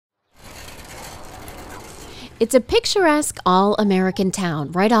It's a picturesque, all-American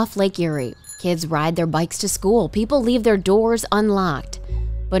town right off Lake Erie. Kids ride their bikes to school. People leave their doors unlocked.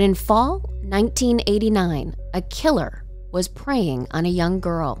 But in fall 1989, a killer was preying on a young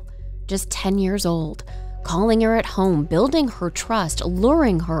girl, just 10 years old, calling her at home, building her trust,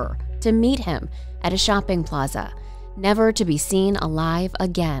 luring her to meet him at a shopping plaza, never to be seen alive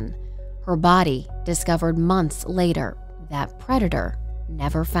again. Her body discovered months later, that predator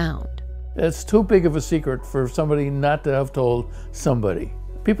never found. It's too big of a secret for somebody not to have told somebody.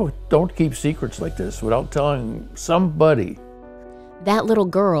 People don't keep secrets like this without telling somebody. That little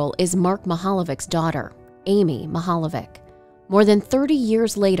girl is Mark Mihaljevic's daughter, Amy Mihaljevic. More than 30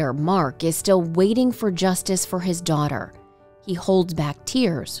 years later, Mark is still waiting for justice for his daughter. He holds back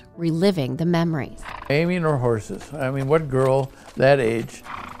tears, reliving the memories. Amy and her horses. I mean, what girl that age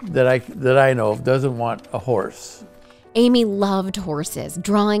that I know of doesn't want a horse? Amy loved horses,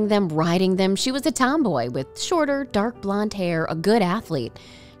 drawing them, riding them. She was a tomboy with shorter, dark blonde hair, a good athlete.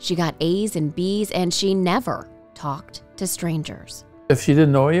 She got A's and B's, and she never talked to strangers. If she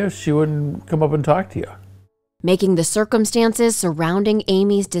didn't know you, she wouldn't come up and talk to you. Making the circumstances surrounding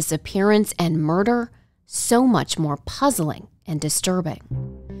Amy's disappearance and murder so much more puzzling and disturbing.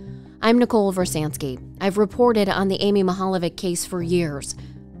 I'm Nichole Vrsansky. I've reported on the Amy Mihaljevic case for years,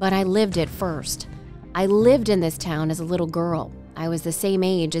 but I lived it first. I lived in this town as a little girl. I was the same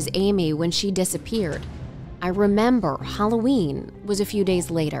age as Amy when she disappeared. I remember Halloween was a few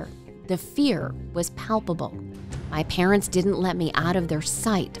days later. The fear was palpable. My parents didn't let me out of their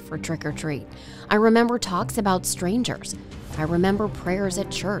sight for trick-or-treat. I remember talks about strangers. I remember prayers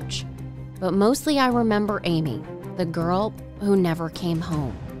at church. But mostly I remember Amy, the girl who never came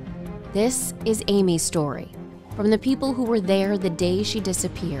home. This is Amy's story, from the people who were there the day she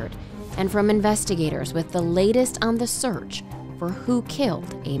disappeared, and from investigators with the latest on the search for who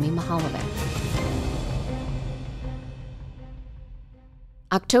killed Amy Mihaljevic.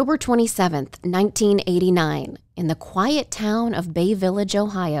 October 27th, 1989, in the quiet town of Bay Village,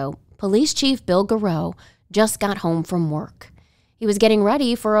 Ohio, Police Chief Bill Garreau just got home from work. He was getting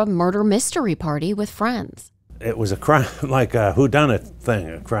ready for a murder mystery party with friends. It was a crime, like a whodunit thing,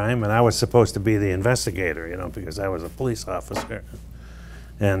 a crime, and I was supposed to be the investigator, you know, because I was a police officer.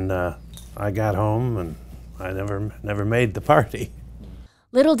 And I got home and I never made the party.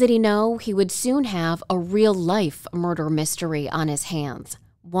 Little did he know he would soon have a real-life murder mystery on his hands,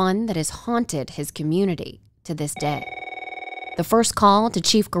 one that has haunted his community to this day. The first call to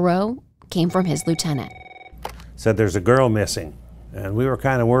Chief Garreau came from his lieutenant. Said there's a girl missing, and we were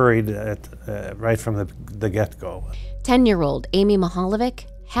kind of worried right from the get-go. 10-year-old Amy Mihaljevic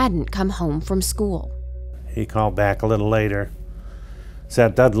hadn't come home from school. He called back a little later,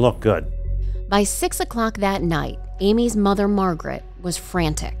 said, "Doesn't look good." By 6 o'clock that night, Amy's mother, Margaret, was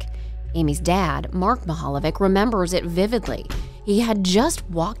frantic. Amy's dad, Mark Mihaljevic, remembers it vividly. He had just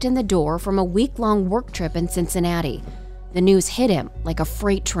walked in the door from a week-long work trip in Cincinnati. The news hit him like a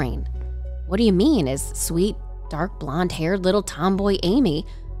freight train. What do you mean his sweet, dark blonde-haired little tomboy Amy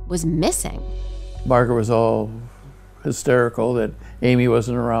was missing? Margaret was all hysterical that Amy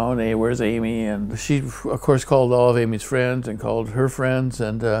wasn't around. Hey, where's Amy? And she, of course, called all of Amy's friends and called her friends.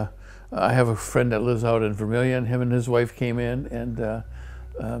 And I have a friend that lives out in Vermilion. Him and his wife came in, and I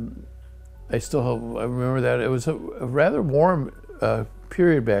remember that. It was a rather warm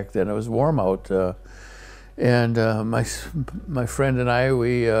period back then. It was warm out. And my friend and I,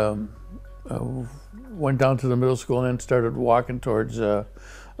 we went down to the middle school and then started walking towards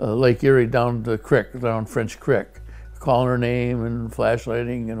Lake Erie down the creek, down French Creek, calling her name and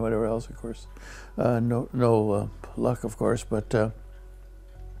flashlighting and whatever else, of course. No luck, of course, but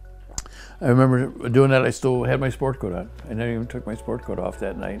I remember doing that. I still had my sport coat on. I never even took my sport coat off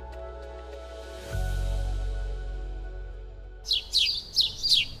that night.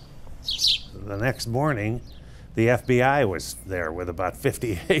 The next morning, the FBI was there with about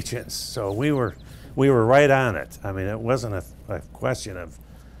 50 agents, so we were right on it. I mean, it wasn't a question of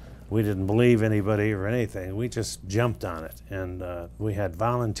we didn't believe anybody or anything. We just jumped on it, and we had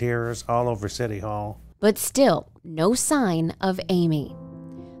volunteers all over City Hall. But still, no sign of Amy.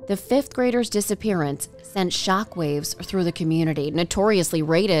 The fifth grader's disappearance sent shockwaves through the community, notoriously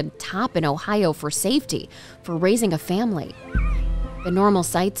rated top in Ohio for safety, for raising a family. The normal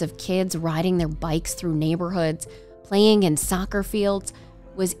sights of kids riding their bikes through neighborhoods, playing in soccer fields,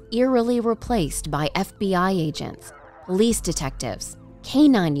 was eerily replaced by FBI agents, police detectives,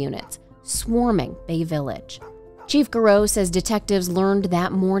 canine units swarming Bay Village. Chief Garreau says detectives learned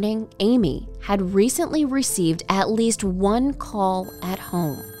that morning Amy had recently received at least one call at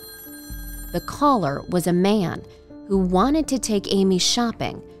home. The caller was a man who wanted to take Amy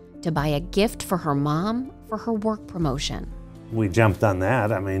shopping to buy a gift for her mom for her work promotion. We jumped on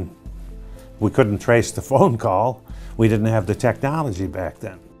that. I mean, we couldn't trace the phone call. We didn't have the technology back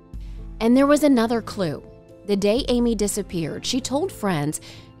then. And there was another clue. The day Amy disappeared, she told friends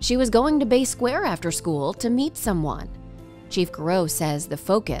she was going to Bay Square after school to meet someone. Chief Garreau says the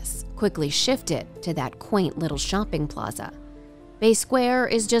focus quickly shifted to that quaint little shopping plaza. Bay Square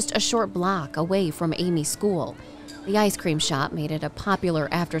is just a short block away from Amy's school. The ice cream shop made it a popular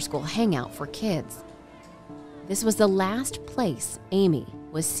after-school hangout for kids. This was the last place Amy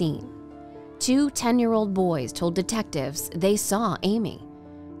was seen. 2 10-year-old boys told detectives they saw Amy.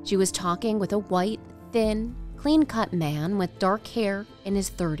 She was talking with a white, thin, clean-cut man with dark hair in his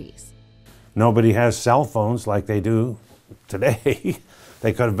 30s. Nobody has cell phones like they do today.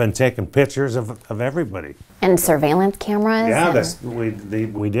 They could have been taking pictures of everybody. And surveillance cameras? Yeah,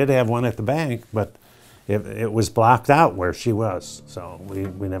 we did have one at the bank, but it was blocked out where she was, so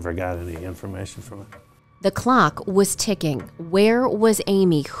we never got any information from it. The clock was ticking. Where was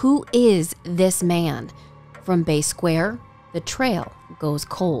Amy? Who is this man? From Bay Square, the trail goes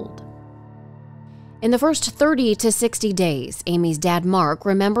cold. In the first 30 to 60 days, Amy's dad, Mark,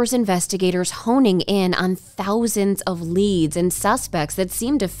 remembers investigators honing in on thousands of leads and suspects that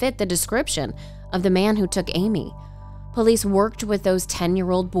seemed to fit the description of the man who took Amy. Police worked with those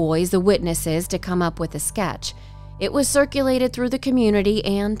 10-year-old boys, the witnesses, to come up with a sketch. It was circulated through the community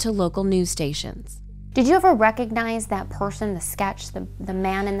and to local news stations. Did you ever recognize that person, the sketch, the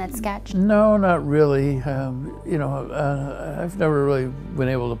man in that sketch? No, not really. I've never really been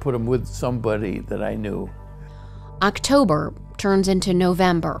able to put him with somebody that I knew. October turns into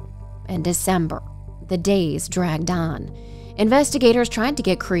November and December. The days dragged on. Investigators tried to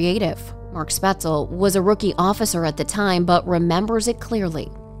get creative. Mark Spetzel was a rookie officer at the time, but remembers it clearly.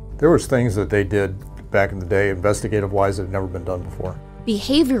 There was things that they did back in the day, investigative-wise, that had never been done before.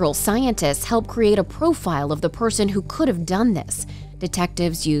 Behavioral scientists helped create a profile of the person who could have done this.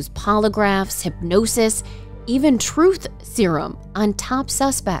 Detectives used polygraphs, hypnosis, even truth serum on top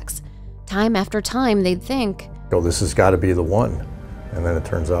suspects. Time after time, they'd think, "Oh, this has got to be the one." And then it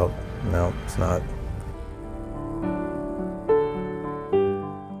turns out, no, it's not.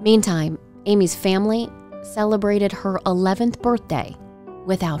 Meantime, Amy's family celebrated her 11th birthday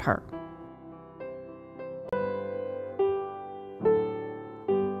without her.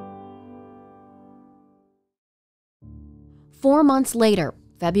 Four months later,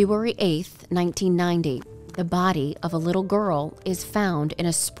 February 8th, 1990, the body of a little girl is found in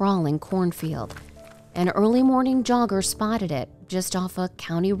a sprawling cornfield. An early morning jogger spotted it just off a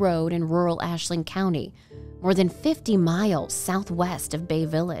county road in rural Ashland County, more than 50 miles southwest of Bay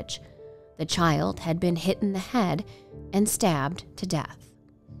Village. The child had been hit in the head and stabbed to death.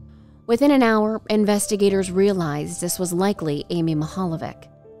 Within an hour, investigators realized this was likely Amy Mihaljevic.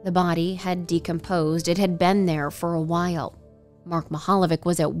 The body had decomposed. It had been there for a while. Mark Mihaljevic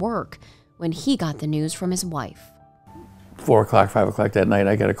was at work when he got the news from his wife. 4 o'clock, 5 o'clock that night,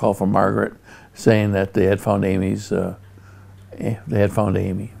 I got a call from Margaret saying that they had found Amy.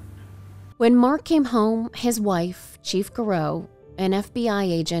 When Mark came home, his wife, Chief Garreau, an FBI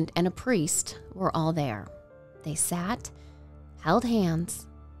agent, and a priest were all there. They sat, held hands,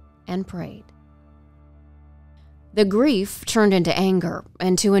 and prayed. The grief turned into anger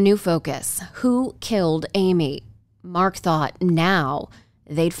and to a new focus. Who killed Amy? Mark thought now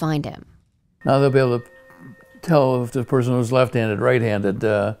they'd find him. Now they'll be able to tell if the person was left-handed, right-handed,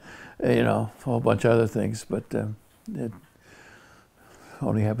 a whole bunch of other things, but it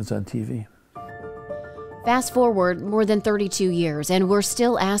only happens on TV. Fast forward more than 32 years, and we're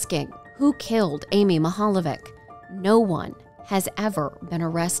still asking, who killed Amy Mihaljevic? No one has ever been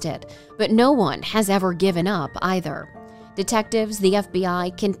arrested, but no one has ever given up either. Detectives, the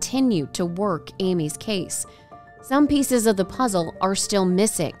FBI, continue to work Amy's case. Some pieces of the puzzle are still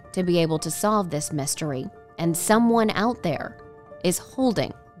missing to be able to solve this mystery, and someone out there is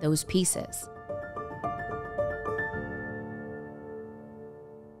holding those pieces.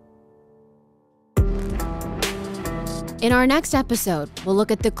 In our next episode, we'll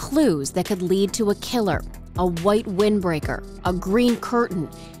look at the clues that could lead to a killer, a white windbreaker, a green curtain,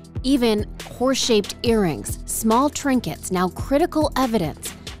 even horse-shaped earrings, small trinkets, now critical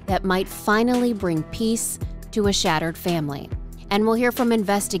evidence that might finally bring peace to a shattered family. And we'll hear from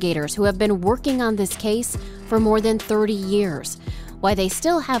investigators who have been working on this case for more than 30 years, why they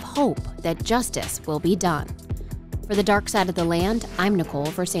still have hope that justice will be done. For The Dark Side of the Land, I'm Nichole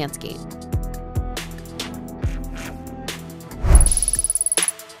Vrsansky.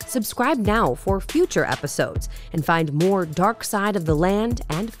 Subscribe now for future episodes and find more Dark Side of the Land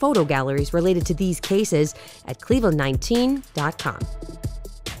and photo galleries related to these cases at cleveland19.com.